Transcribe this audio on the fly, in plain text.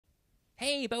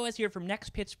Hey, Boaz here from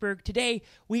Next Pittsburgh. Today,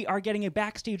 we are getting a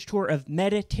backstage tour of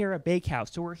Mediterra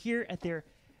Bakehouse. So we're here at their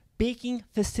baking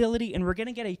facility, and we're going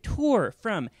to get a tour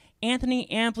from Anthony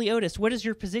Ambeliotis. What is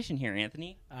your position here,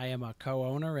 Anthony? I am a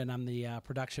co-owner, and I'm the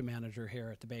production manager here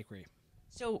at the bakery.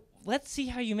 So let's see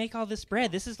how you make all this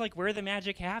bread. This is like where the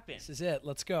magic happens. This is it.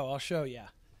 Let's go. I'll show you.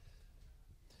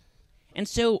 And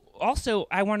so, also,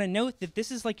 I want to note that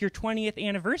this is like your 20th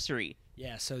anniversary.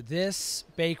 Yeah, so this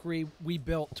bakery we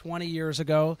built 20 years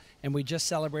ago, and we just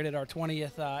celebrated our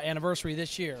 20th anniversary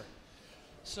this year.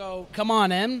 So come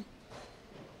on in.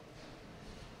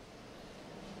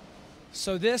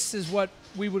 So this is what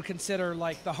we would consider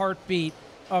like the heartbeat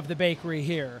of the bakery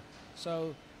here.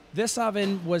 So this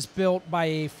oven was built by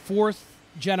a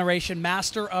fourth-generation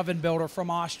master oven builder from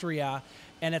Austria,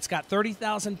 and it's got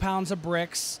 30,000 pounds of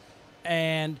bricks,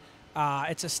 and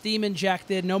it's a steam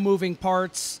injected, no moving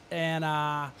parts, and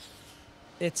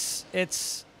it's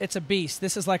a beast.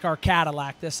 This is like our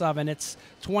Cadillac, this oven. It's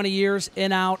 20 years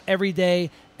in, out, every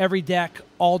day, every deck,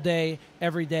 all day,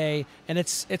 every day, and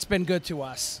it's been good to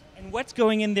us. And what's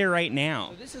going in there right now?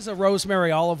 So this is a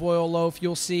rosemary olive oil loaf.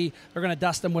 You'll see they're going to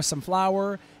dust them with some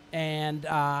flour, and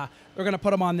they're going to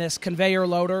put them on this conveyor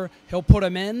loader. He'll put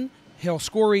them in. He'll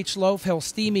score each loaf. He'll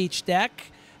steam each deck,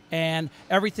 and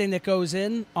everything that goes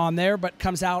in on there but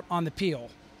comes out on the peel.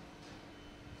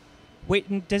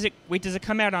 Wait, does it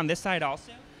come out on this side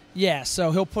also? Yeah,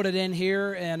 so he'll put it in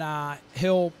here, and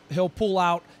he'll pull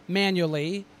out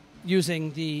manually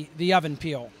using the oven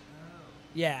peel.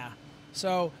 Yeah,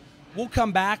 so we'll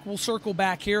come back, we'll circle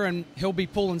back here, and he'll be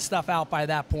pulling stuff out by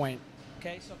that point.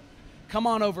 Okay, so come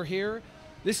on over here.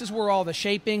 This is where all the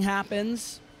shaping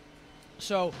happens.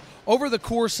 So over the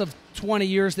course of 20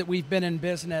 years that we've been in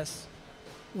business,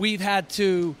 we've had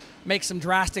to make some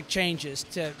drastic changes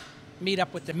to meet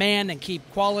up with demand and keep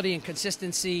quality and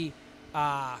consistency,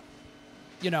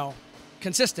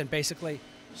 consistent, basically.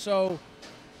 So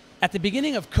at the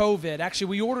beginning of COVID, actually,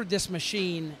 we ordered this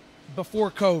machine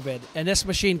before COVID, and this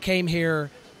machine came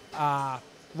here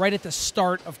right at the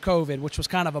start of COVID, which was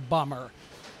kind of a bummer.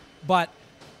 But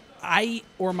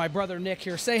my brother Nick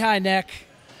here, say hi, Nick.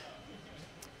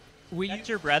 That's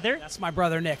your brother? That's my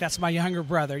brother Nick. That's my younger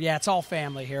brother. Yeah, it's all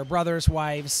family here. Brothers,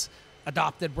 wives,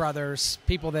 adopted brothers,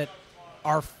 people that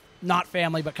are not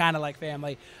family but kind of like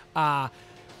family.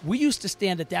 We used to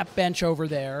stand at that bench over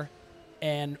there,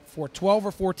 and for 12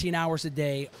 or 14 hours a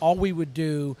day, all we would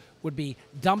do would be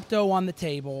dump dough on the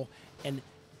table and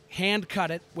hand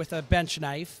cut it with a bench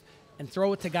knife and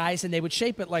throw it to guys, and they would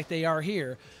shape it like they are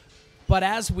here. But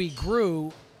as we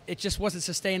grew, it just wasn't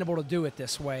sustainable to do it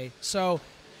this way. So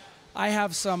I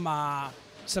have some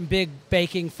big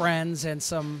baking friends and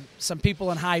some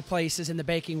people in high places in the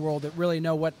baking world that really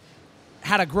know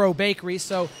how to grow bakeries.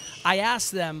 So I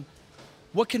asked them,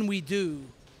 what can we do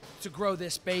to grow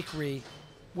this bakery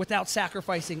without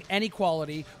sacrificing any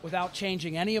quality, without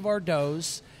changing any of our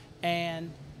doughs?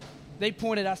 And they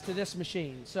pointed us to this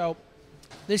machine. So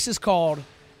this is called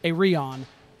a Rion.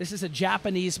 This is a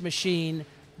Japanese machine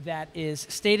that is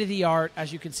state-of-the-art.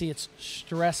 As you can see, it's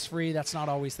stress-free. That's not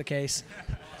always the case.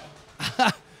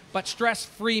 But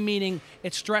stress-free meaning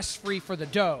it's stress-free for the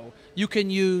dough. You can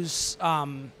use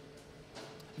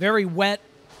very wet,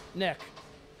 Nick.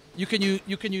 You can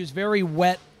use very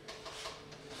wet.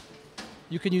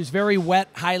 You can use very wet,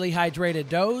 highly hydrated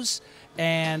doughs,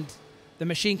 and the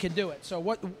machine can do it.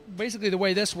 So basically the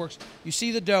way this works, you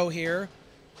see the dough here.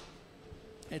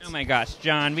 Oh my gosh,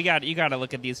 John, you got to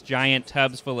look at these giant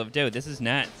tubs full of dough. This is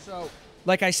nuts. So,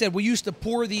 like I said, we used to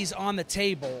pour these on the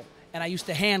table, and I used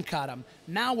to hand cut them.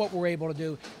 Now what we're able to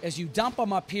do is you dump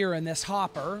them up here in this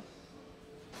hopper,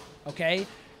 okay?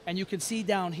 And you can see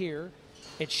down here,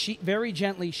 it very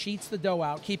gently sheets the dough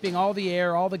out, keeping all the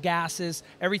air, all the gases,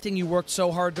 everything you worked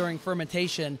so hard during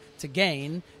fermentation to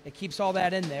gain. It keeps all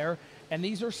that in there. And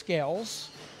these are scales,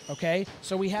 okay?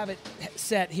 So we have it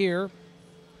set here,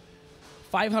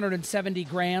 570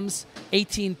 grams,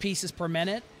 18 pieces per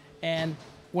minute. And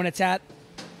when it's at,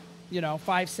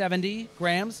 570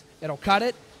 grams, it'll cut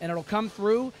it, and it'll come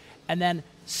through. And then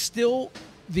still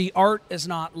the art is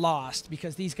not lost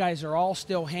because these guys are all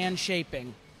still hand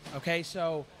shaping. Okay,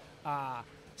 so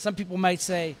some people might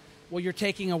say, well, you're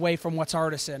taking away from what's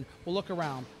artisan. Well, look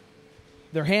around.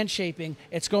 They're hand shaping.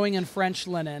 It's going in French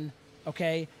linen,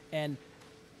 okay? And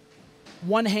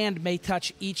one hand may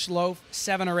touch each loaf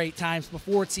 7 or 8 times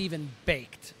before it's even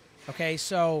baked, okay?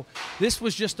 So this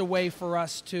was just a way for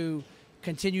us to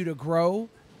continue to grow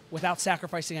without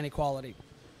sacrificing any quality.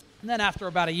 And then after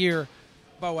about a year,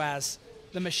 Boaz,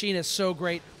 the machine is so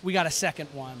great, we got a second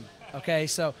one. Okay,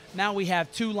 so now we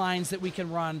have 2 lines that we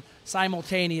can run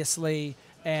simultaneously,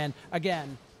 And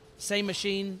again, same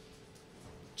machine,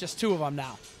 just 2 of them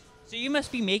now. So you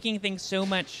must be making things so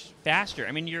much faster.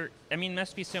 I mean, it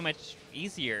must be so much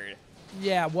easier.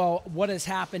 Yeah, well, what has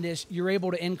happened is you're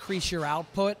able to increase your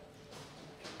output.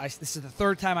 This is the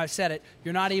 3rd time I've said it.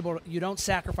 You don't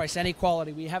sacrifice any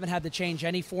quality. We haven't had to change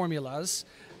any formulas.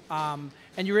 And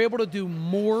you're able to do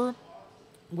more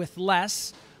with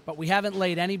less, but we haven't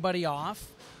laid anybody off.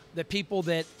 The people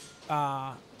that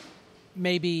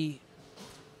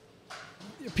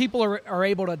people are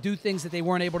able to do things that they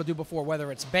weren't able to do before,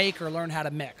 whether it's bake or learn how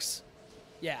to mix.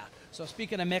 Yeah. So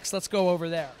speaking of mix, let's go over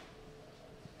there.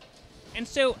 And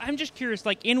so I'm just curious,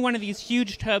 like in one of these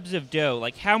huge tubs of dough,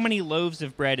 like how many loaves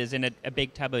of bread is in a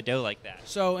big tub of dough like that?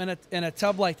 So in a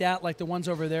tub like that, like the ones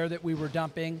over there that we were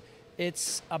dumping,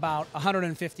 it's about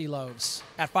 150 loaves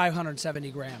at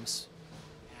 570 grams.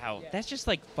 Wow, Yeah. That's just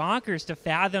like bonkers to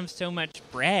fathom so much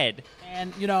bread.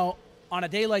 And on a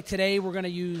day like today, we're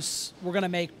gonna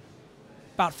make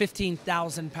about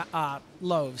 15,000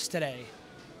 loaves today.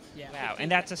 Yeah. Wow, and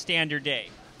that's a standard day.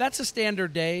 That's a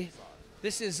standard day.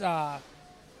 This is,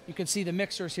 you can see the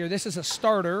mixers here. This is a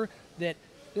starter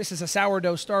this is a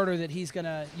sourdough starter that he's going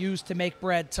to use to make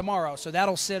bread tomorrow. So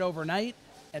that'll sit overnight,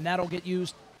 and that'll get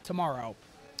used tomorrow.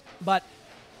 But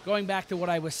going back to what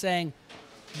I was saying,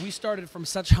 we started from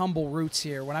such humble roots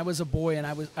here. When I was a boy and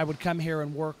I would come here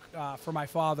and work for my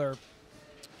father,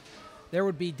 there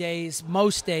would be days,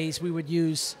 most days, we would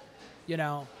use,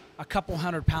 a couple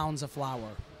 100 pounds of flour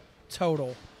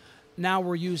total. Now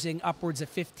we're using upwards of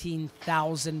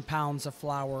 15,000 pounds of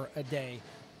flour a day.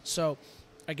 So,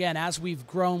 again, as we've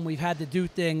grown, we've had to do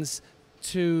things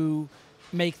to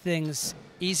make things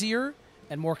easier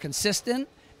and more consistent.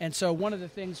 And so one of the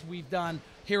things we've done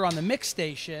here on the mix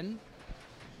station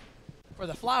for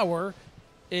the flour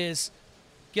is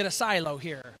get a silo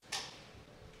here.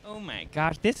 Oh my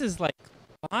gosh, this is like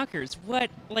bonkers.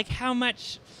 How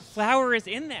much flour is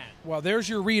in that? Well, there's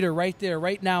your reader right there.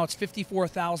 Right now it's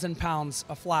 54,000 pounds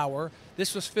of flour.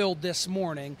 This was filled this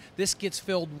morning. This gets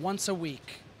filled once a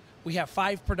week. We have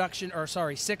 6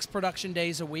 production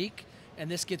days a week,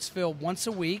 and this gets filled once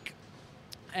a week.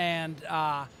 And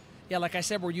like I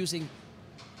said, we're using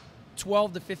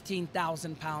 12 to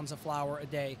 15,000 pounds of flour a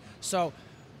day. So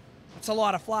that's a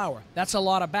lot of flour. That's a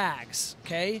lot of bags,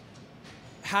 okay?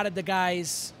 How did the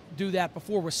guys do that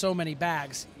before with so many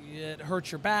bags? It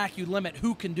hurts your back. You limit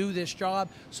who can do this job.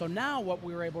 So now what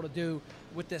we were able to do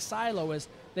with this silo is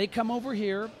they come over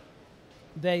here.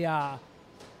 They,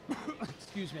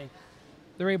 excuse me.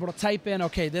 They're able to type in,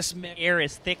 okay, this mix. Air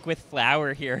is thick with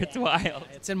flour here. It's wild.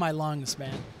 It's in my lungs,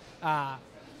 man.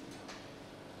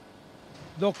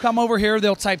 They'll come over here.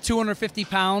 They'll type 250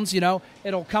 pounds.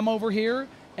 It'll come over here,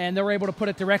 and they're able to put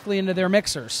it directly into their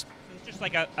mixers. It's just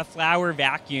like a flour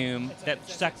vacuum that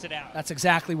sucks it out. That's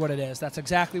exactly what it is. That's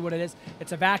exactly what it is.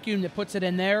 It's a vacuum that puts it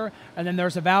in there, and then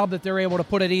there's a valve that they're able to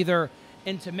put it either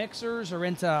into mixers or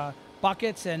into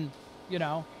buckets and,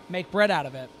 make bread out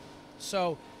of it.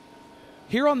 So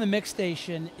here on the mix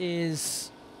station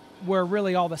is where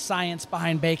really all the science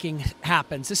behind baking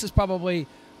happens. This is probably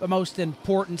the most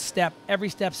important step. Every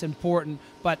step's important,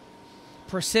 but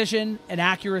precision and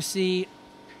accuracy,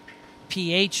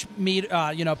 pH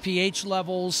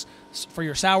levels for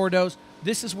your sourdoughs.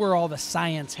 This is where all the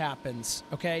science happens.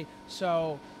 Okay,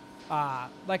 so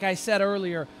like I said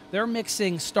earlier, they're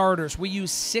mixing starters. We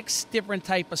use 6 different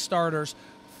type of starters,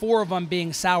 4 of them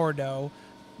being sourdough,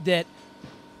 that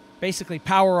basically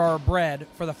power our bread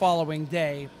for the following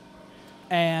day.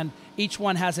 And each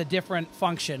one has a different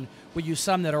function. We use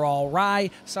some that are all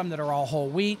rye, some that are all whole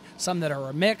wheat, some that are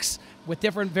a mix with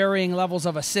different varying levels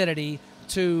of acidity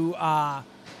to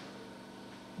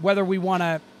whether we want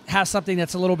to have something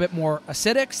that's a little bit more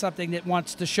acidic, something that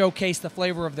wants to showcase the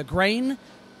flavor of the grain.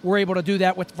 We're able to do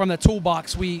that from the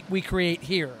toolbox we create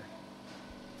here.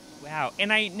 Wow.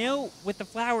 And I know with the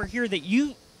flour here that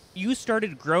you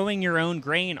started growing your own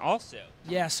grain also.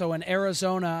 Yeah, so in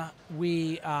Arizona,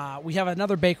 we have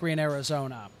another bakery in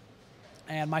Arizona.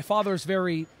 And my father's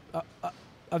very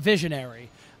a visionary.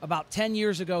 About 10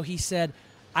 years ago, he said,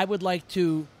 I would like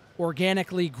to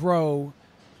organically grow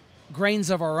grains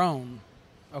of our own,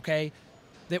 okay,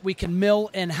 that we can mill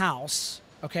in-house,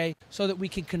 okay, so that we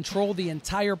can control the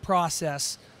entire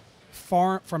process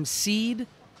from seed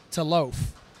to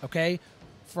loaf, okay,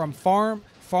 from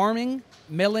farming,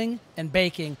 milling, and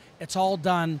baking. It's all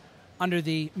done under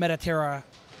the Mediterra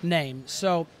name.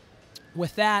 So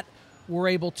with that, we're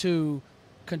able to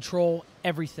control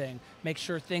everything, make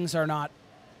sure things are not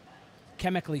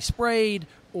chemically sprayed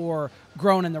or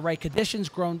grown in the right conditions,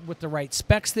 grown with the right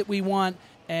specs that we want.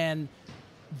 And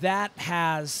that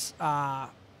has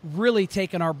really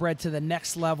taken our bread to the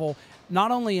next level,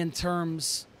 not only in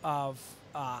terms of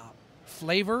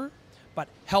flavor, but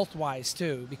health-wise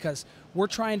too, because we're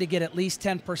trying to get at least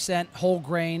 10% whole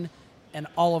grain in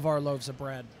all of our loaves of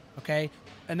bread, okay?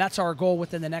 And that's our goal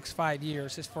within the next 5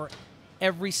 years, is for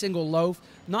every single loaf,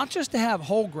 not just to have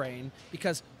whole grain,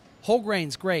 because whole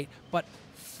grain's great, but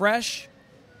fresh,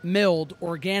 milled,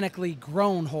 organically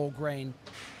grown whole grain,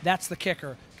 that's the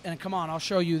kicker. And come on, I'll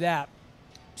show you that.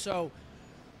 So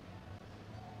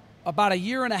about a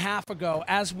year and a half ago,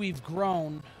 as we've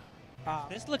grown...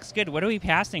 this looks good. What are we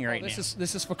passing right now?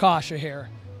 This is focaccia here.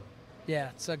 Yeah,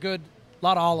 it's a good,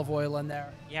 lot of olive oil in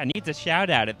there. Yeah, needs a shout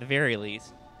out at the very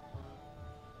least.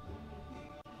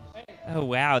 Oh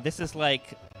wow, this is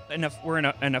like we're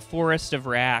in a forest of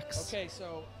racks. Okay,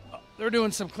 so they're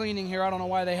doing some cleaning here. I don't know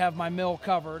why they have my mill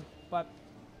covered, but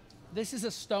this is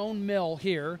a stone mill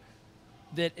here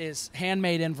that is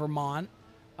handmade in Vermont.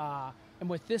 And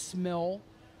with this mill,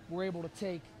 we're able to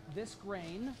take this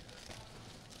grain.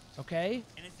 Okay.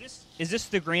 And is this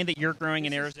the grain that you're growing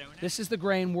in Arizona? This is the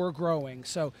grain we're growing.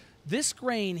 So this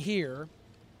grain here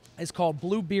is called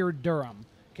Bluebeard Durham.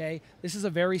 Okay. This is a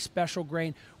very special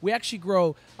grain. We actually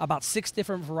grow about 6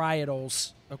 different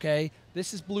varietals. Okay.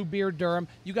 This is Bluebeard Durham.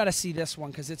 You got to see this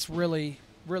one because it's really,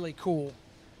 really cool.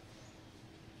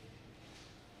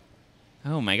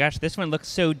 Oh my gosh, this one looks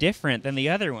so different than the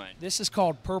other one. This is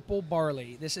called purple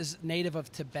barley. This is native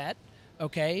of Tibet.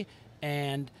 Okay.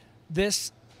 And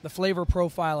the flavor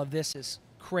profile of this is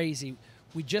crazy.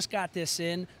 We just got this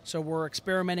in, so we're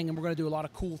experimenting, and we're going to do a lot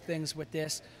of cool things with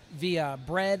this via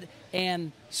bread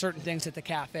and certain things at the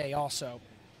cafe also.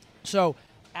 So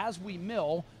as we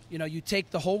mill, you take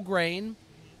the whole grain,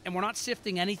 and we're not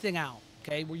sifting anything out,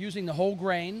 okay? We're using the whole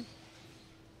grain.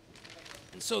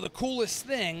 And so the coolest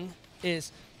thing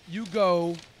is if you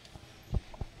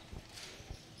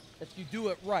do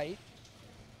it right,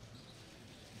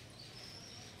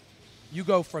 you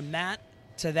go from that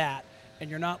to that, and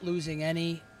you're not losing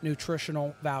any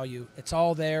nutritional value. It's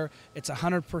all there. It's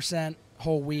 100%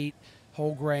 whole wheat,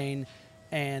 whole grain,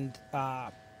 and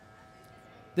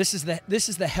this is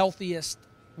the healthiest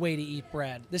way to eat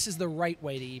bread. This is the right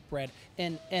way to eat bread,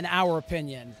 in our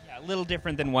opinion. Yeah, a little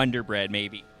different than Wonder Bread,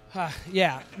 maybe.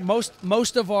 Yeah,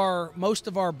 most of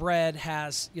our bread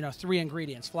has 3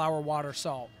 ingredients: flour, water,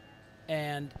 salt.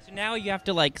 And so now you have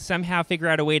to somehow figure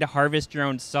out a way to harvest your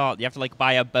own salt. You have to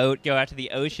buy a boat, go out to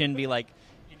the ocean, be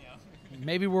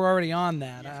maybe we're already on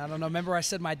that. I don't know. Remember I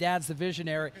said my dad's the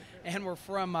visionary, and we're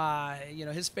from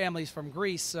his family's from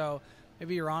Greece, so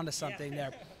maybe you're onto something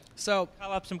there. So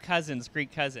call up some cousins,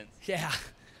 Greek cousins. Yeah.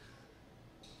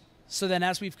 So then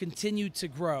as we've continued to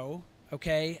grow,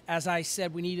 okay, as I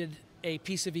said, we needed a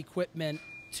piece of equipment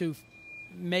to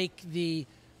make the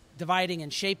dividing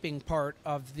and shaping part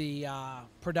of the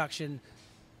production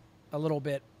a little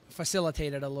bit,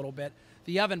 facilitated a little bit.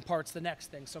 The oven part's the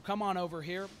next thing. So come on over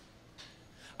here.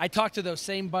 I talked to those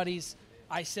same buddies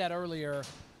I said earlier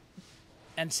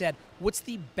and said, what's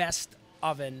the best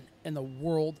oven in the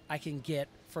world I can get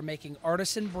for making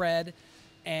artisan bread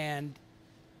and,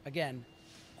 again,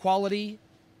 quality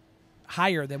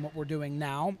higher than what we're doing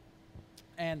now?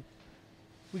 And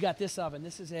we got this oven.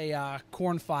 This is a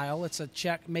corn file. It's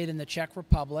made in the Czech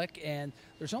Republic, and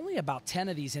there's only about 10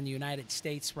 of these in the United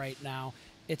States right now.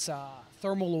 It's a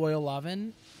thermal oil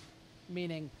oven,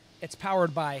 meaning it's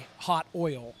powered by hot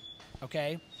oil,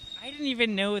 okay? I didn't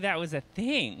even know that was a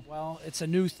thing. Well, it's a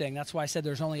new thing. That's why I said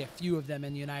there's only a few of them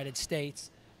in the United States.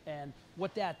 And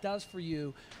what that does for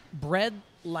you, bread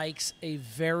likes a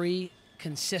very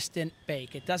consistent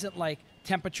bake. It doesn't like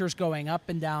temperatures going up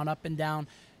and down, up and down.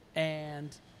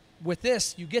 And with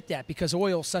this, you get that because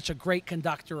oil is such a great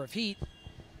conductor of heat.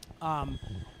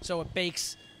 So it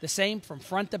bakes the same from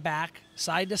front to back,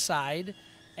 side to side,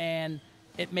 and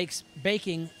it makes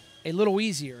baking a little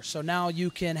easier. So now you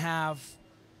can have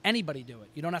anybody do it.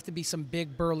 You don't have to be some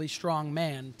big, burly, strong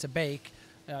man to bake.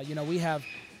 We have,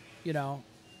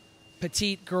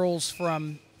 petite girls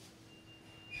from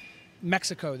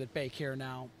Mexico that bake here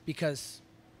now because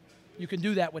you can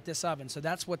do that with this oven. So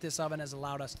that's what this oven has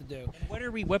allowed us to do.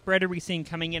 And what bread are we seeing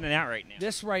coming in and out right now?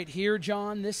 This right here,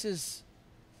 John, this is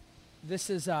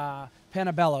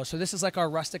Panabello. So this is like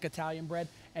our rustic Italian bread.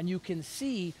 And you can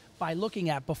see by looking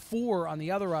at before on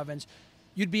the other ovens,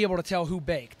 you'd be able to tell who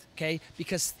baked, okay?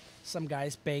 Because some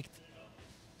guys baked,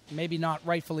 maybe not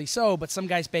rightfully so, but some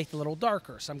guys baked a little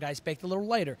darker. Some guys baked a little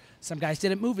lighter. Some guys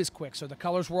didn't move as quick, so the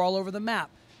colors were all over the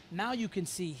map. Now you can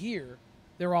see here,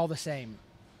 they're all the same.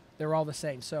 They're all the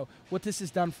same. So what this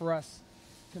has done for us,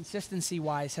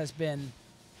 consistency-wise, has been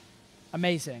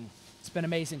amazing. It's been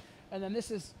amazing. And then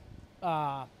this is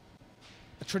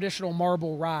a traditional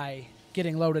marble rye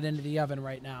getting loaded into the oven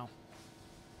right now.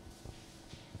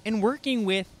 And working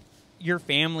with your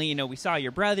family, you know, we saw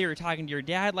your brother, or talking to your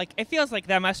dad, like, it feels like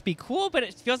that must be cool, but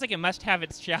it feels like it must have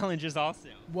its challenges also.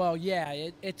 Well, yeah,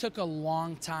 it took a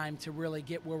long time to really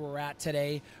get where we're at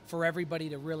today, for everybody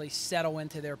to really settle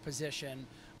into their position.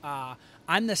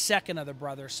 I'm the second of the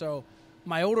brothers, so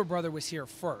my older brother was here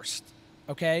first,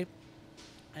 okay?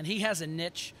 And he has a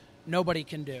niche nobody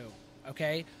can do,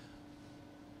 okay?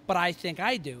 But I think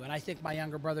I do, and I think my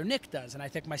younger brother Nick does, and I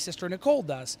think my sister Nicole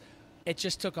does. It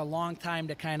just took a long time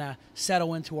to kind of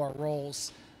settle into our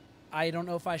roles. I don't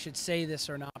know if I should say this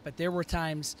or not, but there were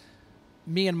times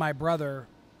me and my brother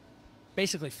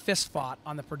basically fist fought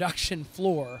on the production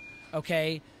floor,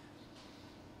 okay?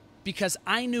 Because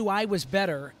I knew I was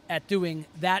better at doing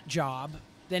that job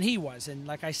than he was. And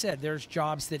like I said, there's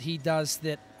jobs that he does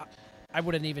that I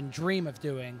wouldn't even dream of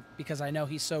doing because I know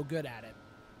he's so good at it.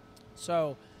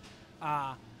 So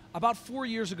about 4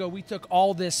 years ago, we took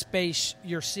all this space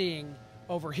you're seeing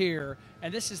over here,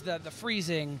 and this is the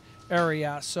freezing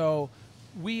area. So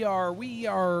we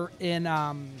are in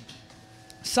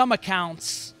some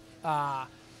accounts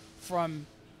from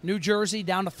New Jersey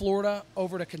down to Florida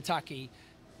over to Kentucky,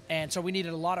 and so we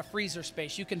needed a lot of freezer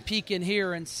space. You can peek in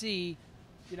here and see,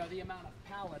 you know, the amount of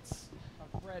pallets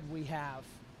of bread we have,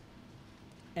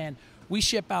 and we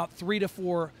ship out 3 to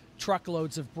 4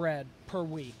 truckloads of bread per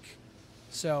week.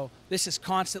 So this is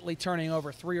constantly turning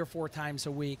over 3 or 4 times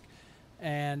a week.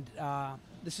 And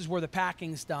this is where the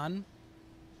packing's done.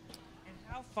 And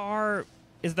how far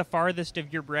is the farthest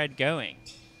of your bread going?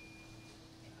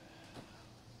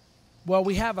 Well,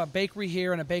 we have a bakery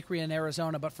here and a bakery in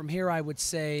Arizona, but from here I would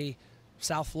say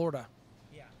South Florida.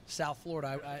 Yeah. South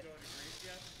Florida.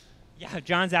 Yeah,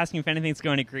 John's asking if anything's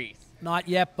going to Greece. Not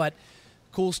yet, but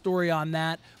cool story on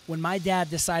that. When my dad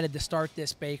decided to start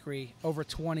this bakery over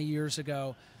 20 years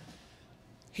ago,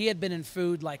 he had been in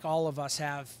food like all of us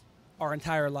have our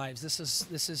entire lives. This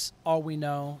is all we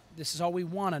know. This is all we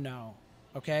want to know.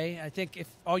 Okay? I think if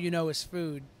all you know is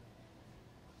food,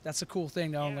 that's a cool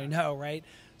thing to only know, right?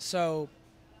 So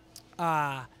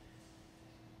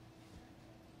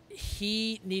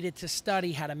he needed to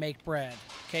study how to make bread.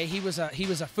 Okay? He was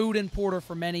a food importer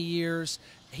for many years.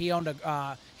 He owned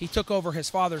he took over his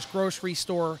father's grocery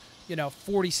store,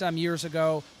 40 some years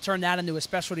ago, turned that into a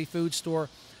specialty food store.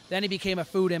 Then he became a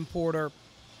food importer,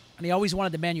 and he always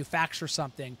wanted to manufacture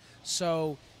something.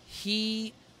 So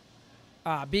he,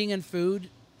 being in food,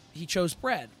 he chose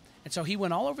bread. And so he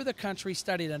went all over the country,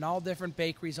 studied in all different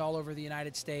bakeries all over the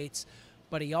United States.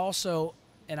 But he also,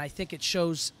 and I think it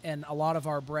shows in a lot of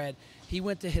our bread, he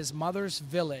went to his mother's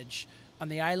village on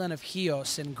the island of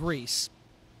Chios in Greece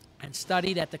and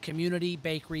studied at the community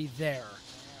bakery there.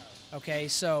 Okay,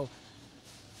 so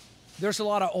there's a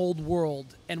lot of old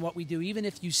world in what we do, even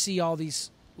if you see all these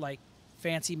like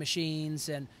fancy machines,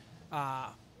 and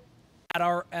at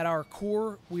our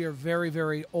core, we are very,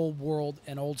 very old world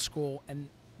and old school, and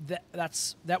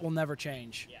that will never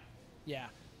change. Yeah.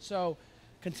 So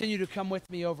continue to come with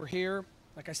me over here.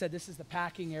 Like I said, this is the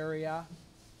packing area.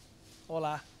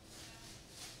 Hola.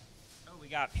 Oh, we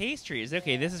got pastries.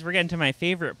 Okay, we're getting to my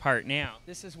favorite part now.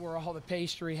 This is where all the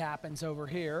pastry happens over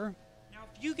here. Now,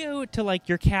 if you go to like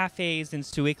your cafes in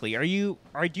Sewickley, are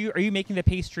you making the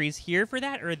pastries here for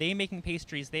that, or are they making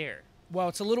pastries there? Well,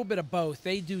 it's a little bit of both.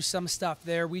 They do some stuff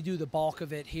there. We do the bulk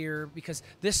of it here because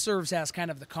this serves as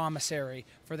kind of the commissary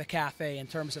for the cafe in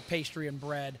terms of pastry and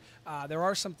bread. There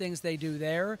are some things they do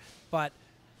there, but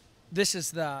this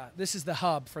is the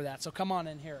hub for that. So come on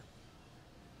in here.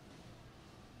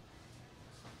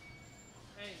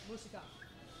 Hey, música.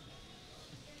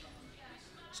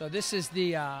 So this is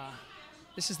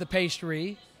the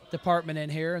pastry department in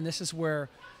here, and this is where,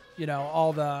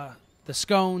 all the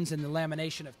scones and the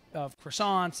lamination of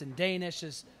croissants and Danish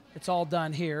it's all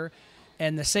done here.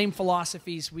 And the same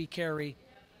philosophies we carry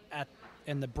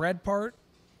in the bread part,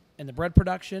 in the bread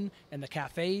production, and the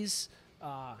cafes.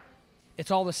 It's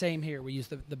all the same here. We use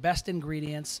the best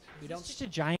ingredients. We don't just a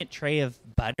giant tray of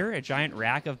butter, a giant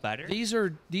rack of butter. These are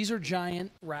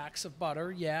giant racks of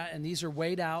butter, yeah, and these are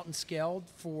weighed out and scaled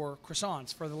for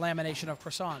croissants, for the lamination of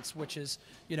croissants, which is,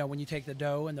 when you take the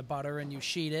dough and the butter and you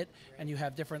sheet it, and you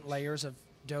have different layers of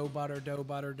dough, butter, dough,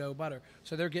 butter, dough, butter.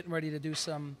 So they're getting ready to do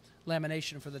some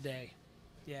lamination for the day.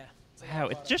 Yeah. Wow,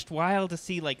 it's just wild to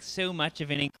see like so much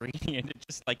of an ingredient. It's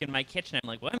just like in my kitchen, I'm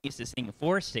like, well, I'm used to seeing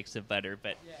 4 sticks of butter,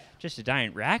 but just a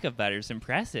giant rack of butter is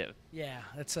impressive. Yeah,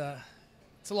 it's a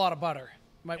lot of butter.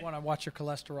 You might want to watch your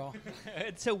cholesterol.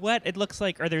 So what it looks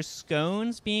like, are there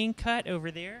scones being cut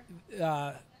over there?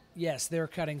 Yes, they're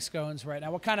cutting scones right now.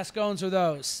 What kind of scones are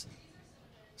those?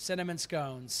 cinnamon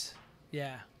scones.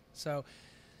 Yeah. So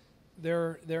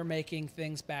they're making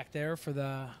things back there for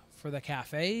the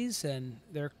cafes, and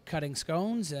they're cutting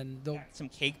scones, and they'll Got some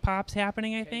cake pops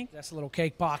happening, I think. that's a little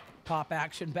cake pop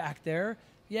action back there.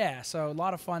 Yeah, so a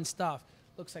lot of fun stuff.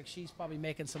 Looks like she's probably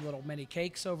making some little mini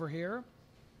cakes over here.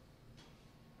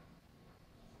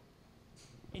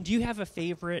 And do you have a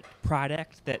favorite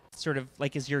product that sort of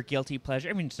like is your guilty pleasure?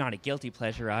 I mean, it's not a guilty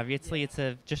pleasure, obviously. It's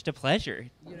just a pleasure.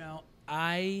 You know,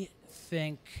 I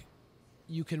think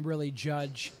you can really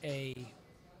judge a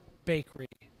bakery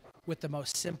with the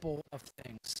most simple of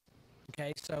things.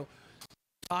 Okay, so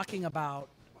talking about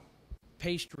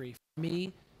pastry, for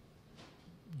me,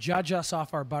 judge us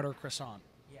off our butter croissant.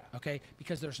 Yeah. Okay,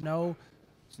 because there's no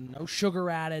sugar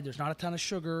added. There's not a ton of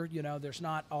sugar. You know, there's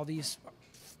not all these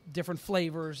different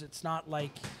flavors. It's not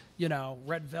like, you know,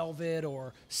 red velvet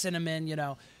or cinnamon. You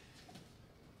know,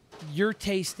 you're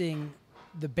tasting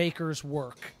the baker's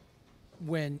work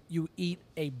when you eat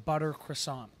a butter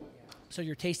croissant. So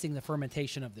you're tasting the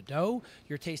fermentation of the dough.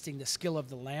 You're tasting the skill of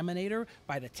the laminator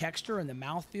by the texture and the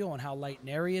mouthfeel and how light and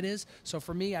airy it is. So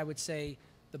for me, I would say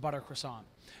the butter croissant.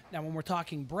 Now, when we're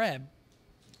talking bread,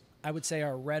 I would say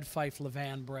our red Fife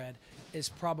Levain bread is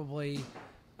probably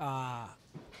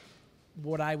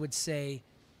what I would say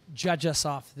judge us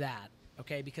off that,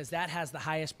 okay? Because that has the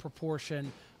highest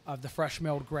proportion of the fresh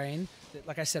milled grain.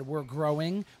 Like I said, we're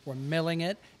growing, we're milling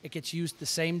it. It gets used the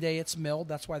same day it's milled.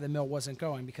 That's why the mill wasn't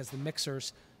going, because the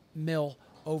mixers mill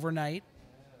overnight,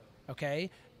 okay?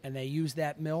 And they use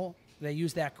that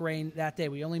grain that day.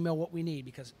 We only mill what we need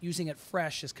because using it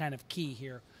fresh is kind of key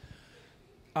here.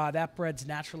 That bread's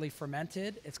naturally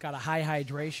fermented. It's got a high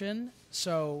hydration.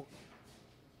 So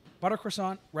butter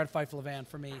croissant, red Fife Levain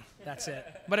for me. That's it.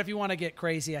 But if you want to get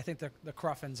crazy, I think the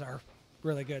cruffins are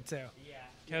really good too. Yeah,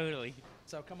 totally.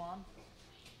 So come on.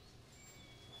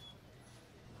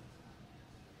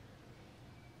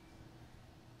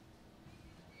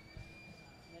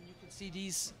 And you can see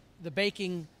the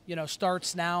baking, you know,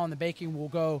 starts now, and the baking will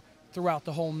go throughout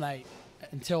the whole night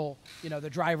until, you know, the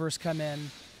drivers come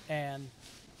in and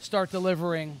start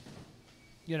delivering,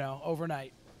 you know,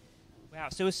 overnight. Wow.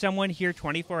 So is someone here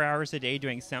 24 hours a day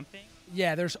doing something?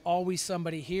 Yeah, there's always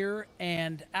somebody here,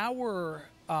 and our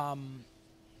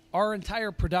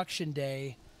entire production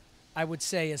day, I would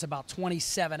say, is about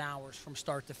 27 hours from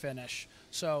start to finish.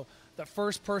 So the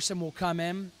first person will come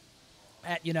in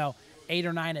at, you know, 8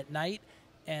 or 9 at night,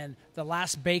 and the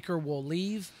last baker will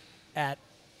leave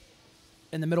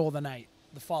in the middle of the night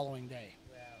the following day.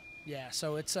 Wow. Yeah,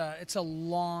 so it's a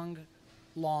long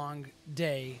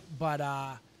day,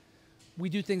 but we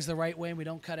do things the right way, and we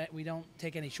don't cut it. We don't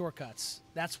take any shortcuts.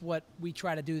 That's what we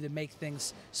try to do to make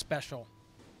things special.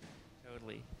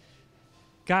 Totally.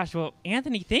 Gosh, well,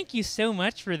 Anthony, thank you so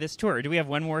much for this tour. Do we have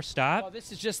one more stop? Well,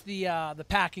 this is just the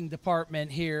packing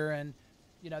department here, and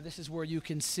you know, this is where you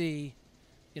can see,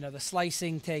 you know, the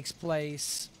slicing takes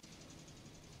place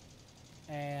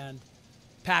and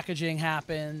packaging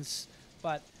happens.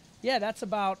 But yeah, that's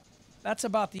about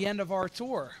the end of our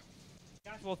tour.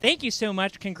 Gosh, well, thank you so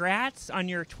much. Congrats on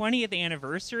your 20th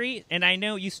anniversary. And I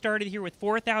know you started here with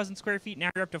 4,000 square feet. Now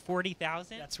you're up to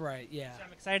 40,000. That's right, yeah. So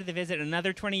I'm excited to visit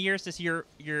another 20 years to see your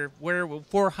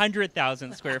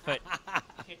 400,000 square foot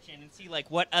kitchen and see like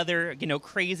what other, you know,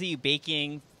 crazy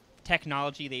baking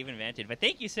technology they've invented. But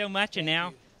thank you so much. And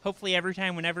now, hopefully, every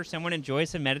time, whenever someone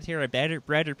enjoys some Mediterra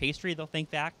bread or pastry, they'll think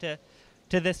back to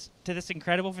this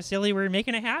incredible facility where you're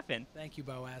making it happen. Thank you,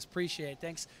 Boaz. Appreciate it.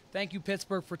 Thanks. Thank you,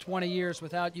 Pittsburgh, for 20 years.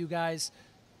 Without you guys,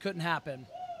 couldn't happen.